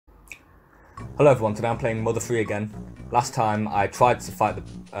Hello everyone, today I'm playing Mother 3 again. Last time I tried to fight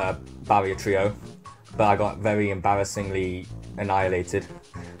the barrier trio, but I got very embarrassingly annihilated.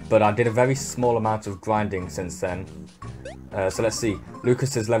 But I did a very small amount of grinding since then. So let's see,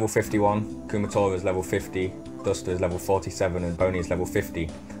 Lucas is level 51, Kumatora is level 50, Duster is level 47 and Boney is level 50.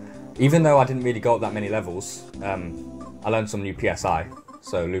 Even though I didn't really go up that many levels, I learned some new PSI.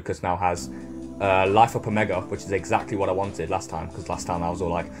 So Lucas now has Life Up Omega, which is exactly what I wanted last time, because last time I was all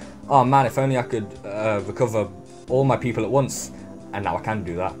like, oh man, if only I could recover all my people at once, and now I can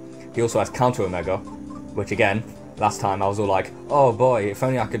do that. He also has Counter Omega, which again, last time I was all like, oh boy, if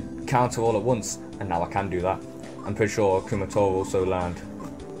only I could counter all at once, and now I can do that. I'm pretty sure Kumatora also learned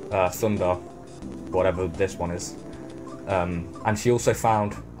Thunder, whatever this one is. And she also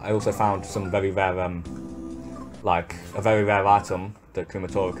found, I also found some very rare, like a very rare item that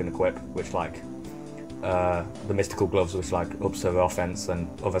Kumatora can equip, which like the mystical gloves, which like ups her offense and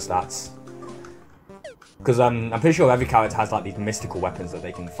other stats. Because I'm pretty sure every character has like these mystical weapons that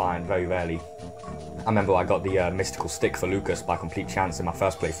they can find very rarely. I remember I got the mystical stick for Lucas by complete chance in my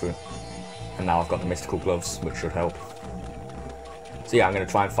first playthrough, and now I've got the mystical gloves, which should help. So yeah, I'm going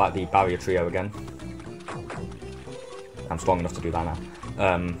to try and fight the barrier trio again. I'm strong enough to do that now.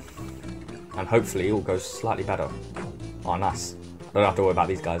 And hopefully it all goes slightly better. Oh, nice. I don't have to worry about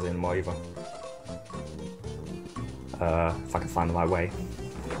these guys anymore either. If I can find the right way.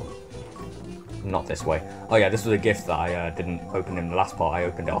 Not this way. Oh yeah, this was a gift that I didn't open in the last part. I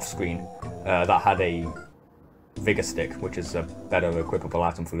opened it off screen. That had a Vigor Stick, which is a better equipable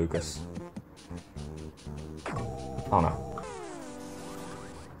item for Lucas. Oh no.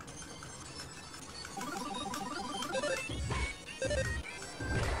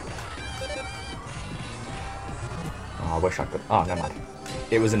 Oh, I wish I could. Oh, never mind.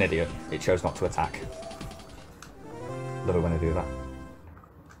 It was an idiot. It chose not to attack. Love it when I do that.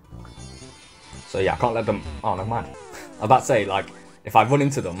 So yeah, I can't let them... Oh, never mind. I was about to say, like, if I run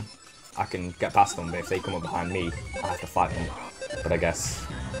into them, I can get past them, but if they come up behind me, I have to fight them. But I guess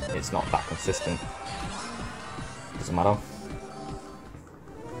it's not that consistent. Doesn't matter.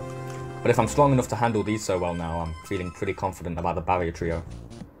 But if I'm strong enough to handle these so well now, I'm feeling pretty confident about the barrier trio.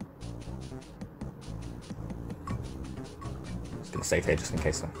 Just gonna save here just in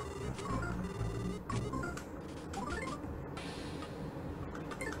case though.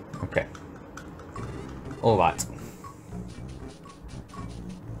 Okay. Alright.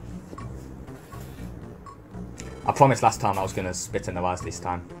 I promised last time I was going to spit in their eyes this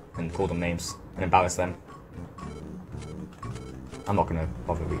time and call them names and embarrass them. I'm not going to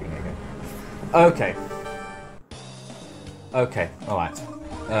bother reading it again. Okay. Okay, alright.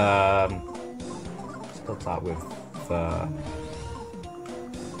 Start out with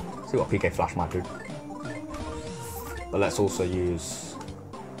see what PK Flash might do. But let's also use...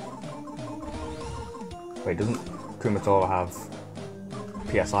 Wait, doesn't Kumatora have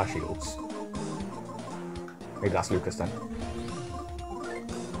PSI shields? Maybe that's Lucas then.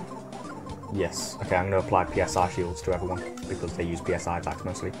 Yes. Okay, I'm going to apply PSI shields to everyone because they use PSI attacks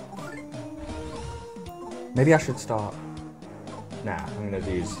mostly. Maybe I should start... Nah, I'm going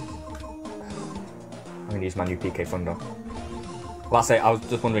to use my new PK Thunder. Well, I was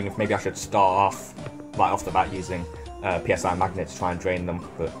just wondering if maybe I should start off right off the bat using PSI Magnet to try and drain them,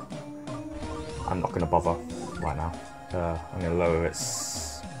 but I'm not going to bother right now. I'm going to lower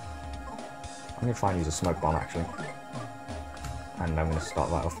its... I'm going to try and use a Smoke Bomb actually. And I'm going to start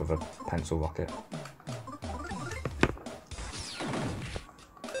right off with a Pencil Rocket.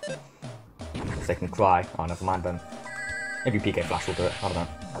 If they can cry. Oh, never mind then. Maybe PK Flash will do it, I don't know.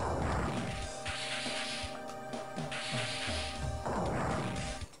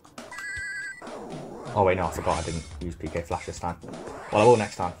 Oh wait, no, I forgot I didn't use PK Flash this time. Well, I will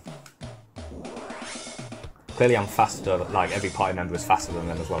next time. Clearly I'm faster, like every party member is faster than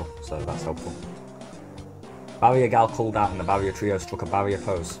them as well, so that's helpful. Barrier Gal called out and the barrier trio struck a barrier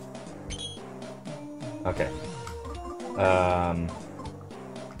pose. Okay.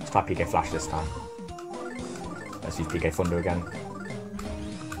 Let's try PK Flash this time. Let's use PK Thunder again.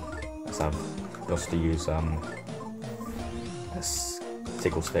 Let's have Duster use this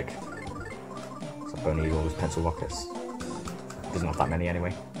Tickle Stick. So Boney uses all his Pencil Rockets. Doesn't have that many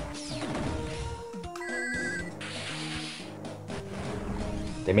anyway.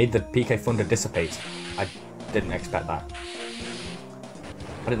 They made the PK Thunder dissipate. I didn't expect that.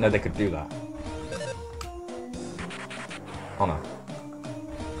 I didn't know they could do that. Oh no.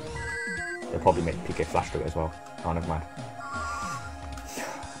 They'll probably make PK Flash do it as well. Oh, never mind.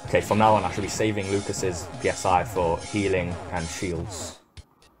 Okay, from now on I should be saving Lucas's PSI for healing and shields.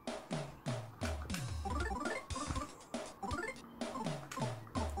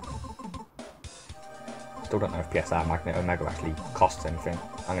 still don't know if PSI Magnet Omega actually costs anything.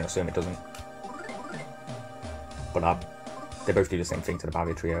 I'm going to assume it doesn't. But they both do the same thing to the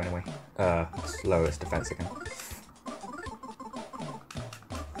Barrier Trio anyway. Lower its defense again.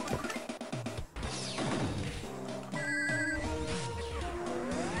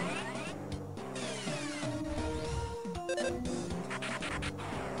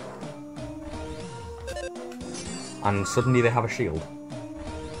 And suddenly they have a shield.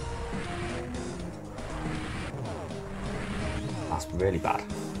 That's really bad.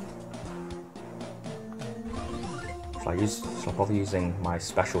 Should I bother using my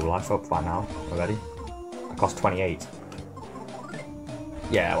special life up right now already? That costs 28.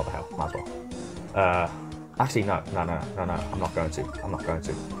 Yeah, what the hell, might as well. Actually, no, I'm not going to. I'm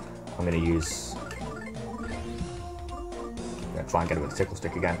going to use... I'm going to try and get it with the Tickle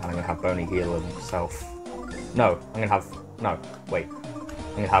Stick again, and I'm going to have Boney heal himself. No, I'm going to have... No, wait.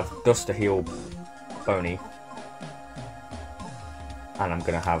 I'm going to have Dust to heal Boney. And I'm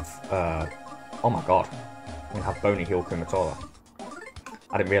going to have... oh my god. I'm going to have Boney heal Kumatora.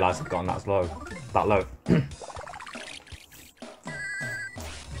 I didn't realise I'd gotten that low. I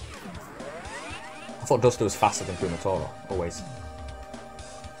thought Duster was faster than Kumatora, always.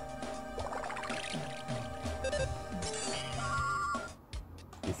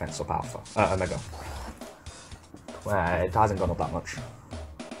 Defense up Alpha. Omega. Well, it hasn't gone up that much.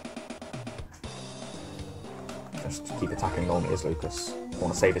 Just keep attacking normally as Lucas. I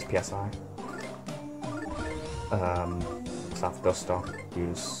want to save his PSI. Let's have Duster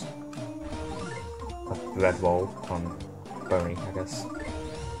use a red roll on Boney, I guess.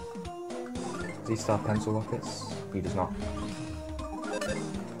 Does he start pencil rockets? He does not.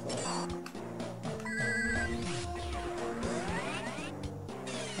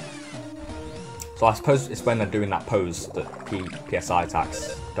 So I suppose it's when they're doing that pose that PSI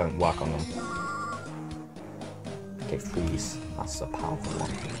attacks don't work on them. Okay, freeze. That's a powerful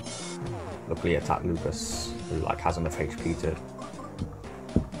one. Luckily attack Lucas, who like has enough HP to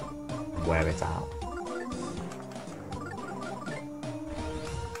wear it out.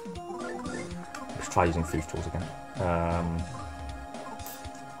 Let's try using Thief Tools again.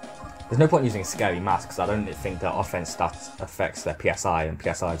 There's no point using Scary Mask because I don't think that offense stat affects their PSI, and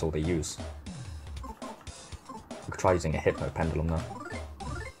PSI is all they use. We could try using a Hypno Pendulum though,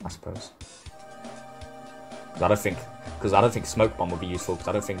 I suppose. Because I don't think Smoke Bomb would be useful, because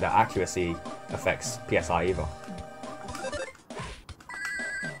I don't think their accuracy affects PSI either.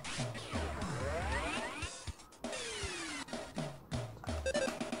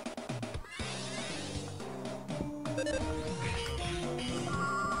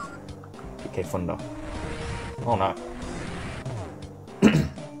 PK Thunder. Oh no.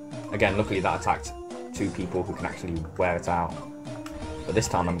 Again, luckily that attacked two people who can actually wear it out. But this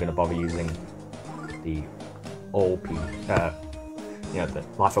time I'm going to bother using the the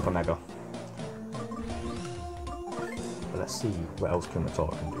Life Up Omega. But let's see what else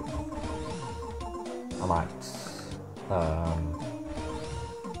Kumatora can do. I might...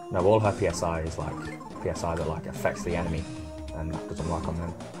 no, all her PSI is like PSI that like affects the enemy, and that doesn't work on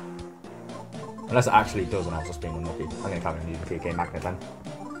them. Unless it actually does, and I was just being unlucky. I'm going to carry on using PK Magnet then.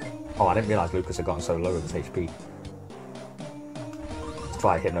 Oh, I didn't realise Lucas had gotten so low with his HP. Let's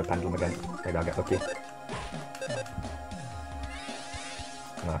try Hypno Pendulum again. Maybe I'll get lucky.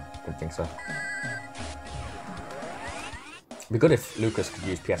 No, didn't think so. It'd be good if Lucas could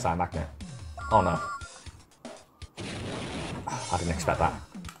use PSI Magnet. Oh no. I didn't expect that.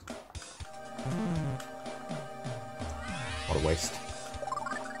 What a waste.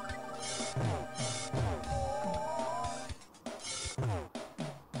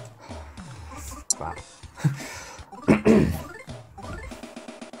 Bad.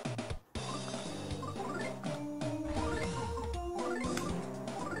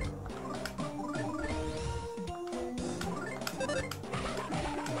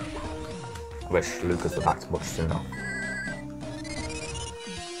 I wish Lucas would act much sooner.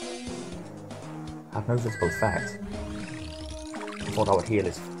 Have no visible effect. I thought I would heal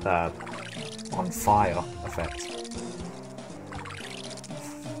his on fire effect.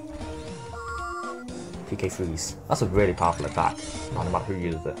 PK Freeze. That's a really powerful attack, no matter who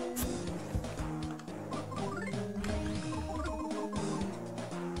uses it.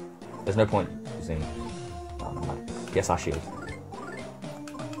 There's no point using PSI Shield.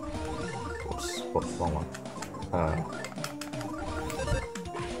 Whoops, wrong one.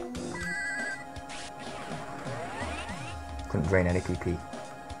 Couldn't drain any PP.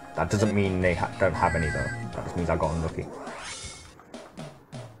 That doesn't mean they don't have any though. That just means I got unlucky.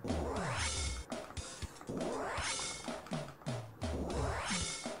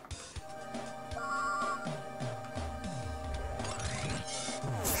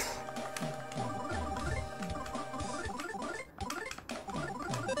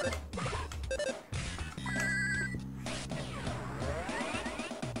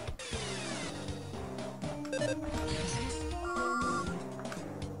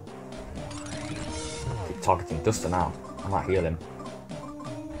 Keep targeting Duster now. I might heal him.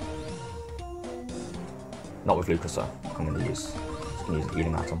 Not with Lucas though. I'm going to use a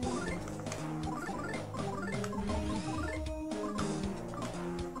healing item.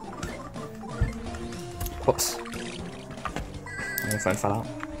 Whoops. My phone fell out.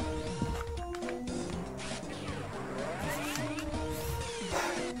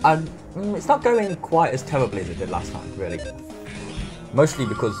 It's not going quite as terribly as it did last time, really. Mostly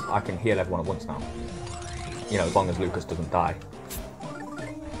because I can heal everyone at once now. You know, as long as Lucas doesn't die.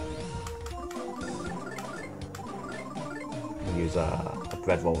 Use a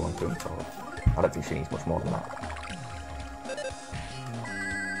bread roll onto him, so I don't think she needs much more than that.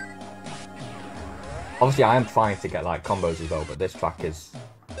 Obviously, I am trying to get like combos as well, but this track is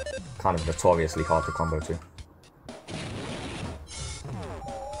kind of notoriously hard to combo to.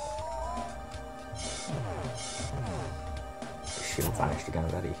 Shield vanished again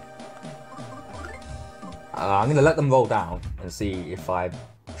already. I'm going to let them roll down and see if I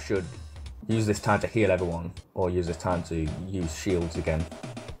should use this turn to heal everyone or use this turn to use shields again.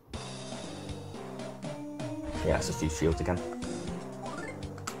 Yeah, let's just use shields again.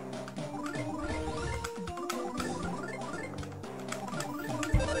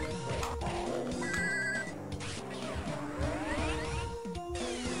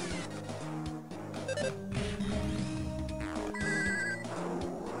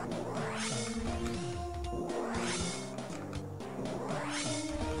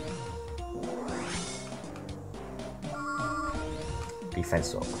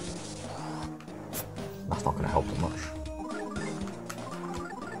 Defense up. That's not going to help them much.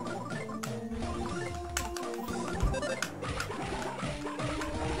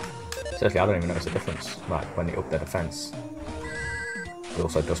 Seriously, I don't even notice a difference. Like when they up their defense, but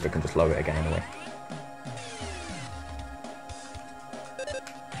also Duster can just lower it again anyway.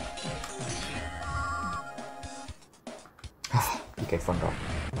 PK Thunder.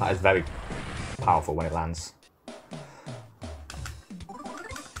 That is very powerful when it lands.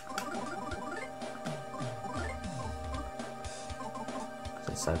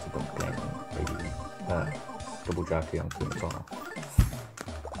 Decided to don't gain maybe double jerky on Kumatana.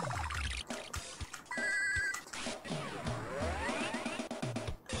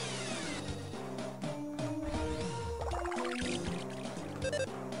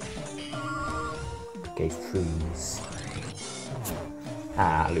 Okay, freeze.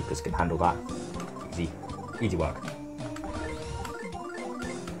 Ah, Lucas can handle that. Easy work.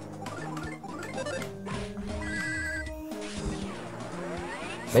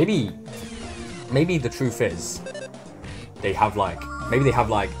 Maybe the truth is, they have like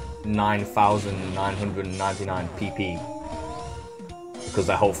 9,999 PP because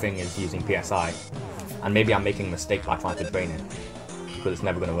their whole thing is using PSI, and maybe I'm making a mistake by trying to drain it because it's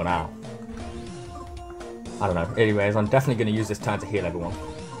never going to run out. I don't know. Anyways, I'm definitely going to use this turn to heal everyone.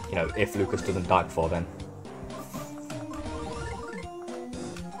 You know, if Lucas doesn't die before then.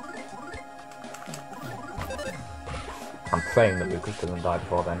 I'm praying that Lucas doesn't die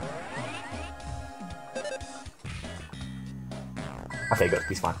before then. Okay, good.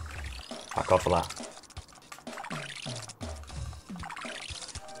 He's fine. Thank God for that.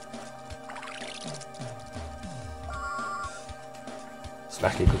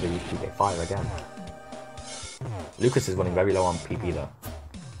 Especially because they use PK Fire again. Lucas is running very low on PP though.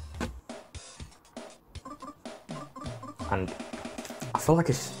 And I feel like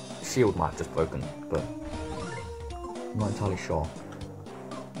his shield might have just broken, but I'm not entirely sure.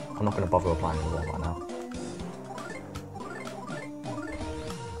 I'm not going to bother applying the wall right now.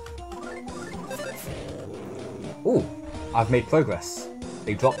 Ooh, I've made progress.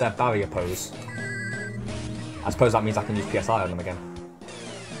 They dropped their barrier pose. I suppose that means I can use PSI on them again.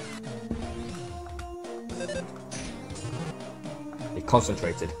 They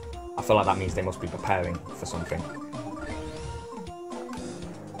concentrated. I feel like that means they must be preparing for something.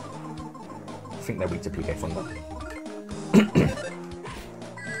 I think they're weak to PK Thunder.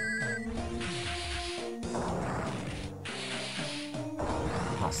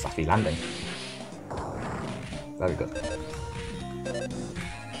 That's Safi landing. Very good.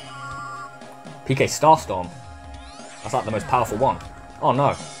 PK Starstorm. That's like the most powerful one. Oh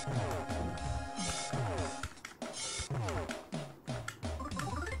no.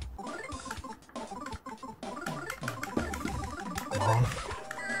 Come on.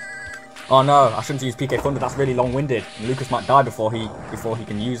 Oh no, I shouldn't use PK Thunder, that's really long-winded. Lucas might die before he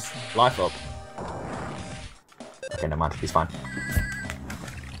can use life up. Okay, never mind, he's fine.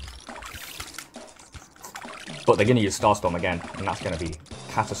 But they're going to use Starstorm again, and that's going to be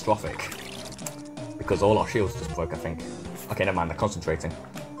catastrophic. because all our shields just broke, I think. Okay, never mind, they're concentrating.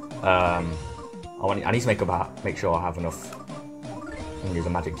 I need to make sure I have enough. I'm gonna use a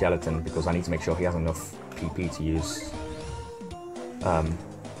magic gelatin because I need to make sure he has enough PP to use.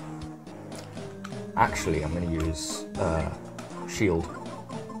 Actually, I'm gonna use shield.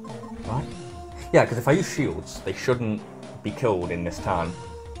 Right? Yeah, because if I use shields, they shouldn't be killed in this turn.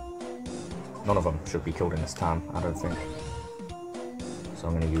 None of them should be killed in this turn, I don't think. So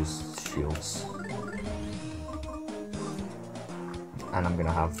I'm going to use shields. And I'm going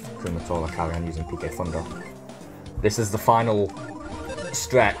to have Kumatora carry on using PK Thunder. This is the final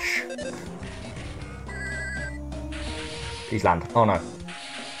stretch. Please land. Oh no.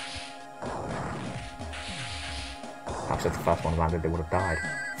 Perhaps if the first one landed, they would have died.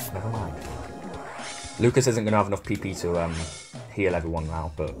 Never mind. Lucas isn't going to have enough PP to heal everyone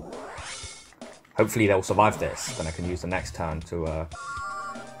now, but hopefully they'll survive this. Then I can use the next turn to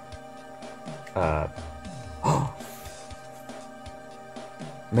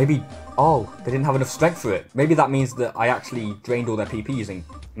maybe. Oh, they didn't have enough strength for it. Maybe that means that I actually drained all their PP using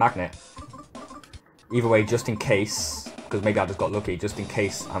Magnet. Either way, just in case, because maybe I just got lucky, just in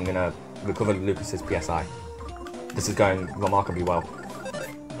case I'm going to recover Lucas's PSI. This is going remarkably well.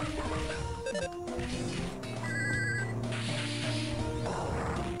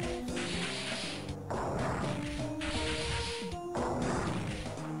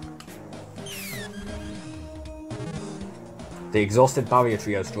 The exhausted barrier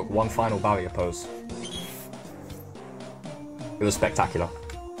trio struck one final barrier pose. It was spectacular.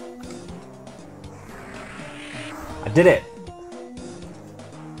 I did it!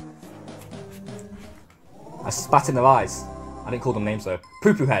 I spat in their eyes. I didn't call them names though.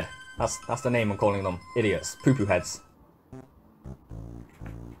 Poo Poo Head. That's the name I'm calling them. Idiots. Poo Poo Heads.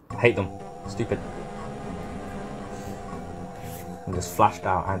 I hate them. Stupid. And just flashed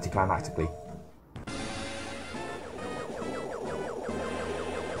out anticlimactically.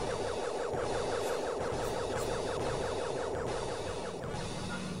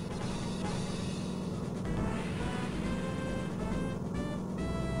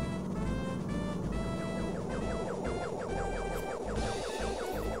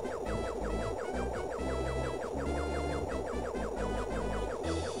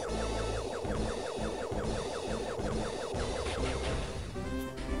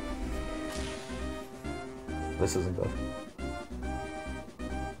 This isn't good.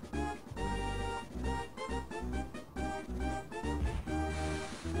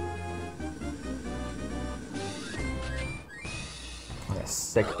 Oh, yeah,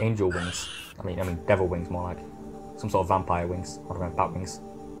 sick angel wings. I mean devil wings more like. Some sort of vampire wings. Or bat wings.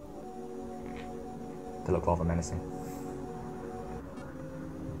 They look rather menacing.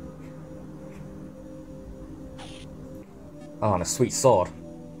 Oh, and a sweet sword.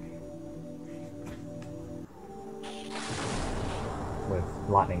 With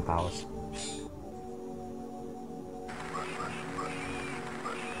lightning powers.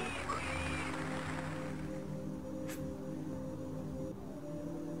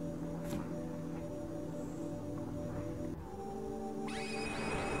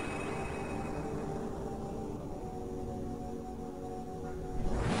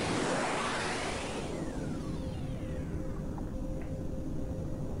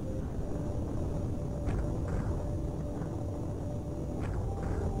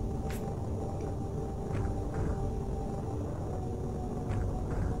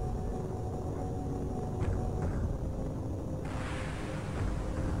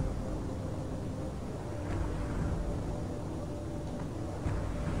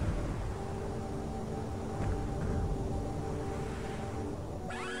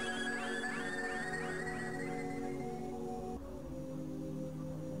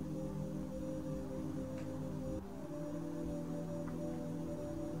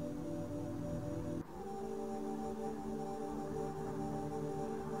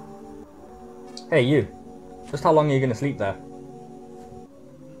 Hey you, just how long are you going to sleep there?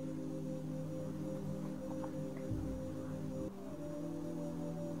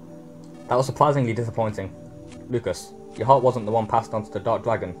 That was surprisingly disappointing. Lucas, your heart wasn't the one passed on to the Dark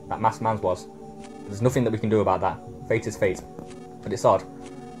Dragon, that masked man's was. There's nothing that we can do about that. Fate is fate. But it's odd.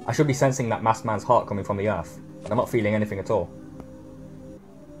 I should be sensing that masked man's heart coming from the earth, but I'm not feeling anything at all.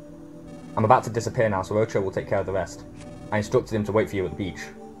 I'm about to disappear now, so Ocho will take care of the rest. I instructed him to wait for you at the beach.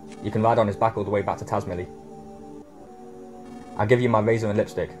 You can ride on his back all the way back to Tazmily. I'll give you my razor and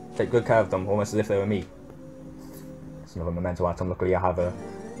lipstick. Take good care of them, almost as if they were me. It's another memento item. Luckily I have a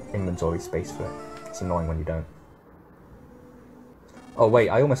inventory space for it. It's annoying when you don't. Oh wait,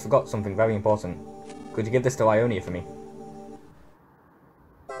 I almost forgot something very important. Could you give this to Ionia for me?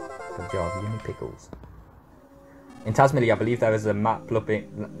 Good job, Uni Pickles. In Tasmily, I believe there is a map-loving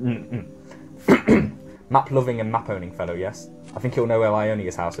and map-owning fellow, yes? I think he'll know where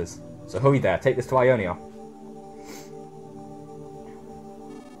Ionia's house is. So hurry there, take this to Ionia.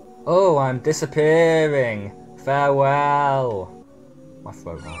 Oh, I'm disappearing! Farewell! My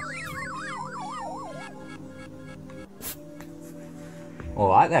throat hurts.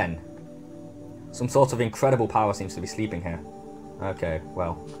 Alright then. Some sort of incredible power seems to be sleeping here. Okay,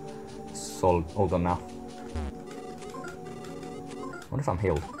 well, it's all done now. I wonder if I'm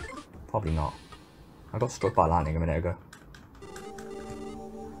healed. Probably not. I got struck by lightning a minute ago.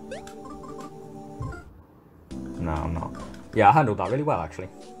 No, I'm not. Yeah, I handled that really well, actually.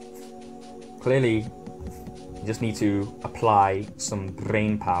 Clearly, you just need to apply some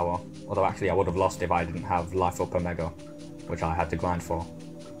brain power. Although, actually, I would have lost if I didn't have Life Up Omega, which I had to grind for.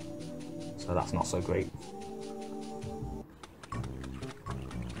 So that's not so great.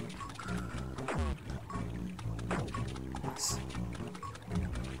 Nice.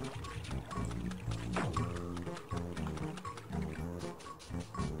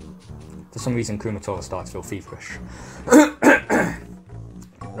 For some reason, Kumatora started to feel feverish.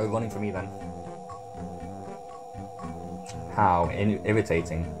 No running for me then. How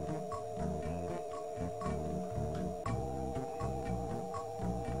irritating.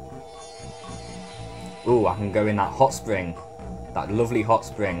 Ooh, I can go in that hot spring. That lovely hot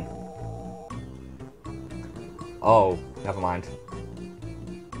spring. Oh, never mind.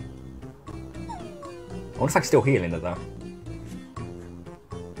 I wonder if I can still heal in it though.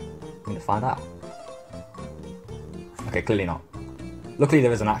 I'm gonna find out. Okay, clearly not. Luckily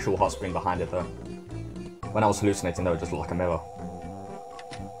there is an actual hot spring behind it though. When I was hallucinating though, it just looked like a mirror.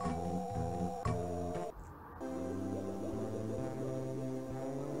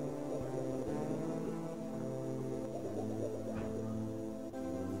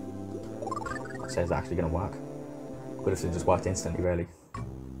 So is that actually going to work? Good if it just worked instantly, really.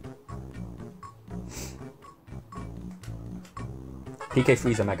 PK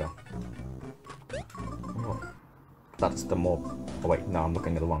Freezer Mega. Oh, that's the more... Oh wait, no, I'm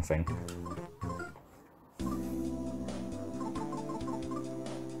looking at the wrong thing.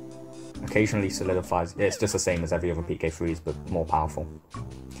 Occasionally solidifies... It's just the same as every other PK Freeze, but more powerful.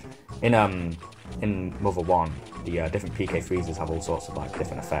 In Mother 1, the different PK Freezes have all sorts of like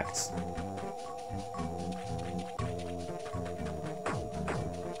different effects.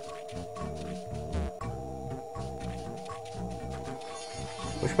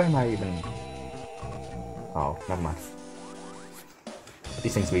 Which way am I even... Oh, never mind.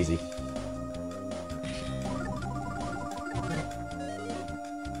 These things are easy.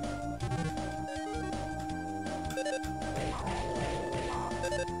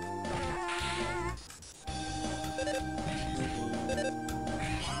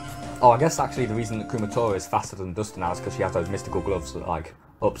 Oh, I guess actually the reason that Kumatora is faster than Duster now is because she has those mystical gloves that like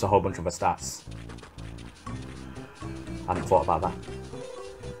ups a whole bunch of her stats. I hadn't thought about that.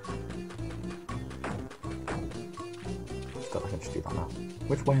 I can just do that now.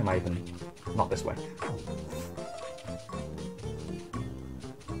 Which way am I even? Not this way.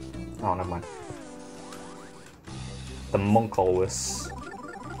 Oh, never mind. The Monkolus.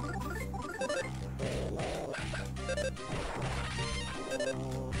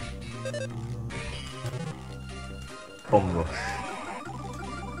 Bum Rush.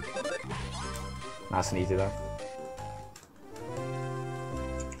 Nice and easy though.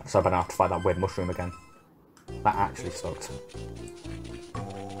 So I'm gonna have to fight that weird mushroom again. That actually sucked.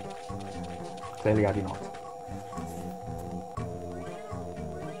 Clearly I do not.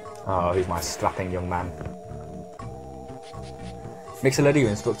 Oh, who's my strapping young man? Mixolydia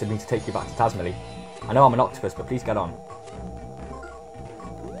instructed me to take you back to Tasmily. I know I'm an octopus, but please get on.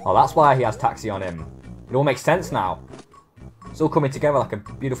 Oh, that's why he has taxi on him. It all makes sense now. It's all coming together like a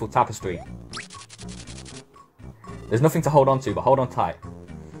beautiful tapestry. There's nothing to hold on to, but hold on tight.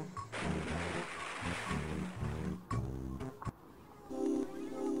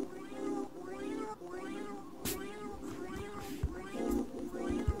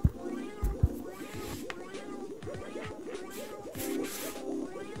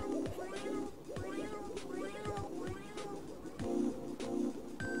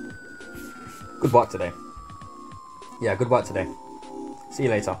 Good work today. Yeah, good work today. See you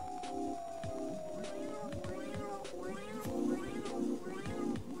later.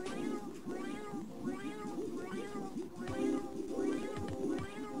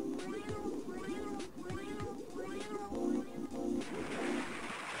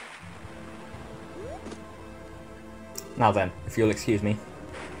 Now then, if you'll excuse me.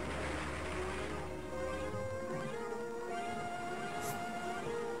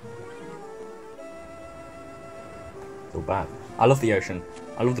 Feel bad. I love the ocean.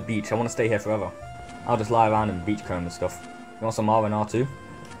 I love the beach. I want to stay here forever. I'll just lie around and beachcomb and stuff. You want some R&R2?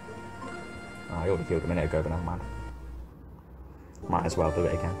 Oh, I already killed a minute ago, but never mind. Might as well do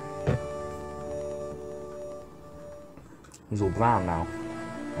it again. He's all brown now.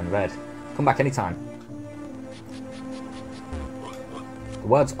 And red. Come back anytime. The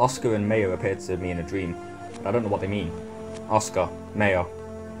words Oscar and Mayo appeared to me in a dream. But I don't know what they mean. Oscar, Mayo.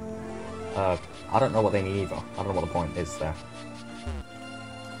 I don't know what they mean either. I don't know what the point is there.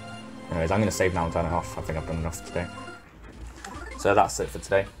 Anyways, I'm going to save now and turn it off. I think I've done enough today. So that's it for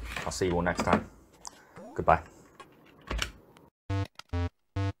today. I'll see you all next time. Goodbye.